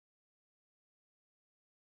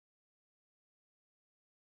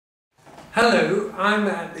Hello, I'm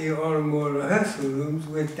at the Oranmore Rehearsal Rooms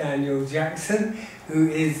with Daniel Jackson, who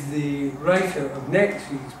is the writer of next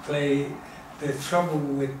week's play, The Trouble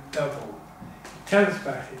with Double. Tell us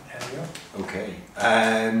about it, Daniel. Okay,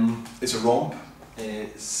 it's a romp.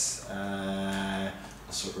 It's a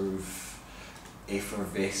sort of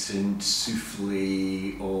effervescent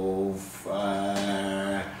souffle of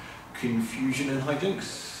confusion and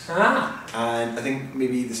hijinks. Ah! And I think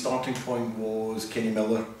maybe the starting point was Kenny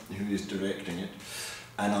Miller, who is directing it,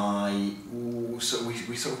 and we sort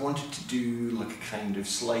of wanted to do like a kind of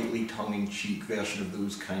slightly tongue-in-cheek version of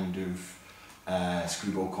those kind of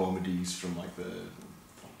screwball comedies from like the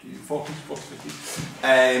 40s,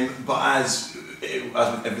 50s. But as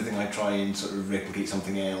with everything, I try and sort of replicate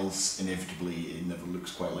something else. Inevitably, it never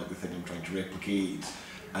looks quite like the thing I'm trying to replicate,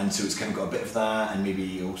 and so it's kind of got a bit of that, and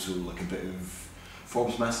maybe also like a bit of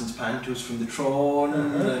Forbes Masson's Pantos from the Tron,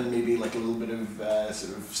 and maybe like a little bit of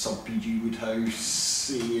sort of sub-PG Woodhouse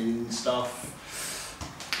and stuff.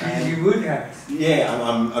 PG Woodhouse? Yeah,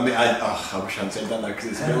 I wish I hadn't said that now because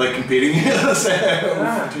it's a bit like comparing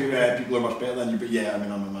yourself to people who are much better than you, but yeah, I mean,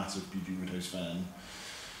 I'm a massive PG Woodhouse fan.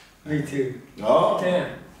 Me too. Oh!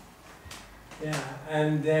 Yeah. Yeah,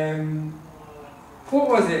 and what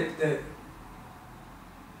was it that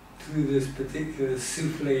threw this particular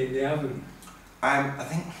souffle in the oven? I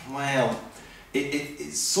think, well,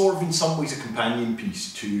 it's sort of in some ways a companion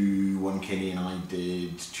piece to one Kenny and I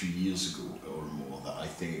did 2 years ago or more that I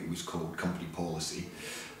think it was called Company Policy.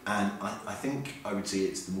 And I think I would say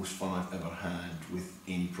it's the most fun I've ever had with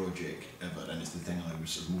any project ever, and it's the thing I was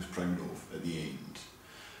sort of most proud of at the end.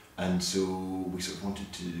 And so we sort of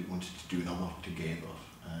wanted to do another together,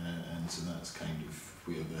 and so that's kind of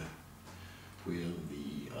where the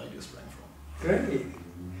idea sprang from. Great.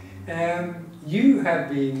 You have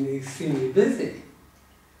been extremely busy.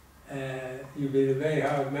 You've been a very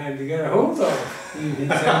hard man to get a hold of. You've been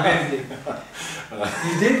so busy.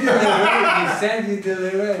 You did deliver it, you said you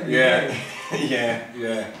delivered it.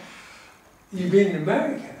 Yeah. You've been in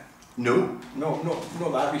America? No, not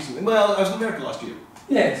that recently. Well, I was in America last year.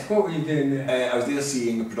 Yes, what were you doing there? I was there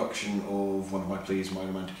seeing a production of one of my plays, My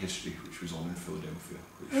Romantic History, which was on in Philadelphia,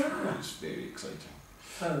 which was very exciting.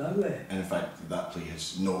 Oh, lovely. And in fact, that play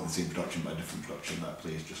has not the same production, but a different production. That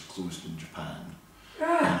play has just closed in Japan. And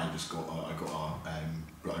I just got a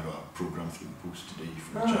programme through the post today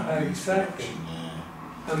for a Japanese production.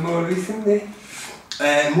 And more recently?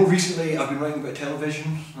 More recently, I've been writing about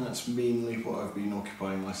television, and that's mainly what I've been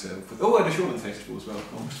occupying myself with. Oh, I had a show at the festival as well.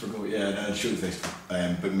 I almost forgot. Yeah, I had a show at the festival.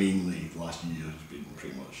 But mainly, the last year has been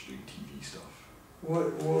pretty much doing TV stuff.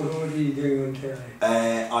 What are you doing on telly?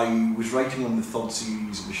 I was writing on the third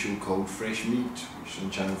series of a show called Fresh Meat, which is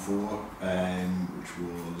on Channel 4, which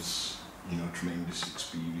was, a tremendous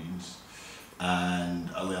experience.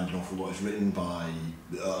 And I learned an awful lot. It's written by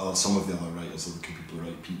some of the other writers, so the people who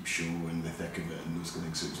write Peep Show and The Thick of It and those kind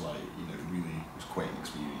of things. So it was like, it really was quite an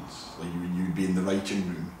experience. Like you'd be in the writing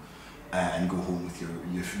room and go home with your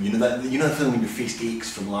that feeling when your face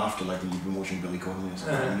aches from laughter, like when you've been watching Billy Connolly or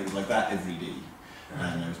something. And it was like that every day.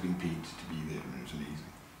 And I was being paid to be there, and it was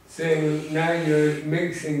amazing. So now you're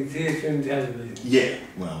mixing theatre and television? Yeah,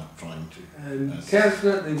 well, trying to. And tell us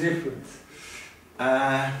about the difference.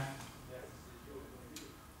 God,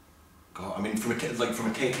 I mean, from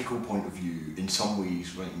a technical point of view, in some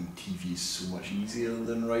ways, writing TV is so much easier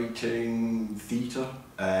than writing theatre,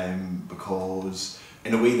 because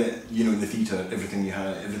in a way that in the theatre, everything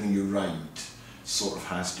you write sort of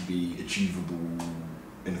has to be achievable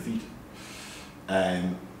in a theatre.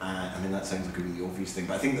 I mean, that sounds like a really obvious thing,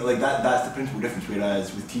 but I think that's the principal difference.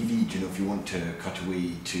 Whereas with TV, if you want to cut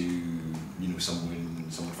away to someone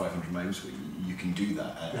 500 miles away, you can do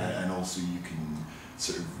that, and also you can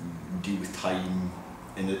sort of deal with time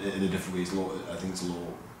in a different way. I think it's a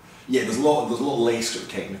lot. Yeah, there's a lot less sort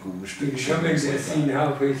of technical restrictions. You come into a scene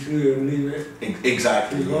halfway through and leave it.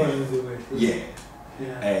 Exactly. Yeah.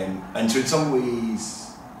 And so in some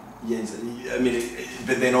ways, yes. I mean,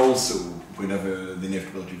 but then also, whenever the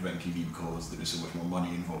inevitability of writing TV, because there is so much more money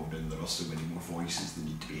involved and there are so many more voices that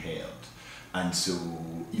need to be heard, and so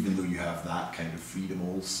even though you have that kind of freedom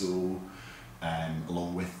also,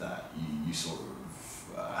 along with that, you sort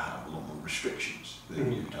of have a lot more restrictions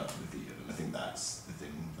than you would have in the theatre, and I think that's the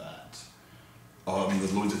thing that. I mean,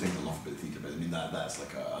 there's loads of things I love about the theatre, but I mean that's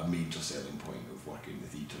like a major selling point of working in the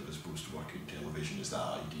theatre as opposed to working in television, is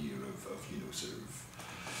that idea of sort of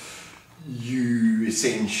you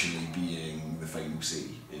essentially being the final say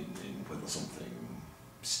in whether something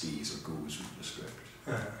stays or goes with the script.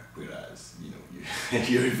 Whereas,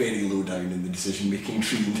 you're very low down in the decision-making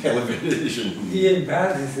tree in television. Ian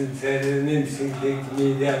Patterson said an interesting thing to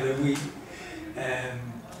me the other week.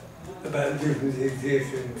 about the difference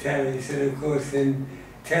exists in telly. So of course in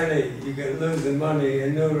telly you get loads of money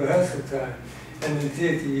and no rehearsal time. And in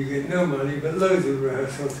theatre you get no money but loads of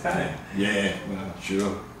rehearsal time. Yeah, well,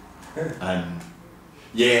 sure. And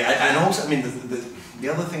yeah, and also, I mean, the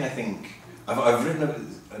other thing I think, I've written,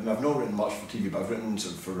 I've not written much for TV, but I've written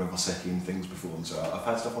sort of for River City and things before, and so I've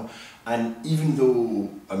had stuff on. And even though,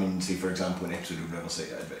 I mean, say for example, an episode of River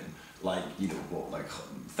City I'd written, like, you know, what, like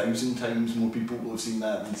 1,000 times more people will have seen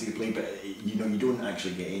that than see a play, but you know, you don't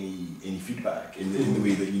actually get any feedback in the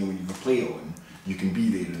way that, you know, when you have a play on, you can be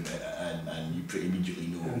there and you pretty immediately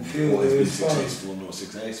know what has been successful and not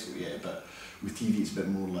successful, yeah, but with TV it's a bit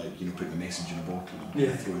more like, you know, putting a message in a bottle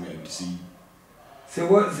and throwing it out to sea. So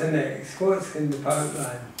what's the next? What's in the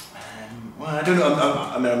pipeline? Well, I don't know,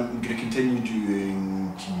 I'm going to continue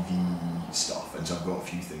doing TV stuff, and so I've got a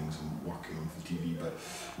few things I'm working on for TV, but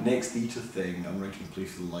next theatre thing, I'm writing a play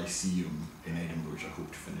for the Lyceum in Edinburgh, which I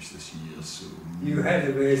hope to finish this year, so... You had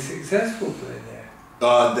a very successful play there.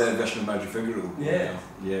 The version of Magic Figaro. Yeah.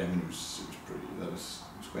 Yeah, I mean, it was pretty, it was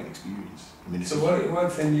quite an experience. I mean, so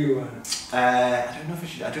what's a new one? I don't know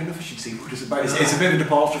if I should say what it's about. It's a bit of a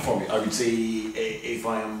departure for me. I would say if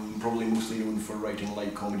I am probably mostly known for writing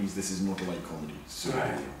light comedies, this is not a light comedy. So,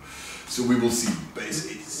 right. So we will see. But it's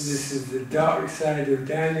this is the dark side of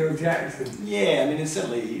Daniel Jackson. Yeah, I mean, it's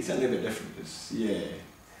certainly a bit different. Yeah.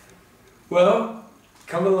 Well,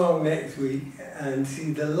 come along next week and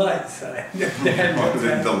see the light side of Daniel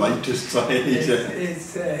Jackson. The lightest side.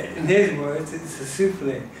 It's in his words, it's a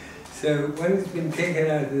souffle. So when it's been taken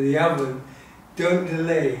out of the oven, don't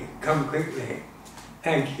delay, come quickly.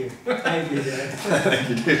 Thank you. Thank you, Dad. Thank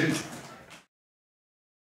you, David.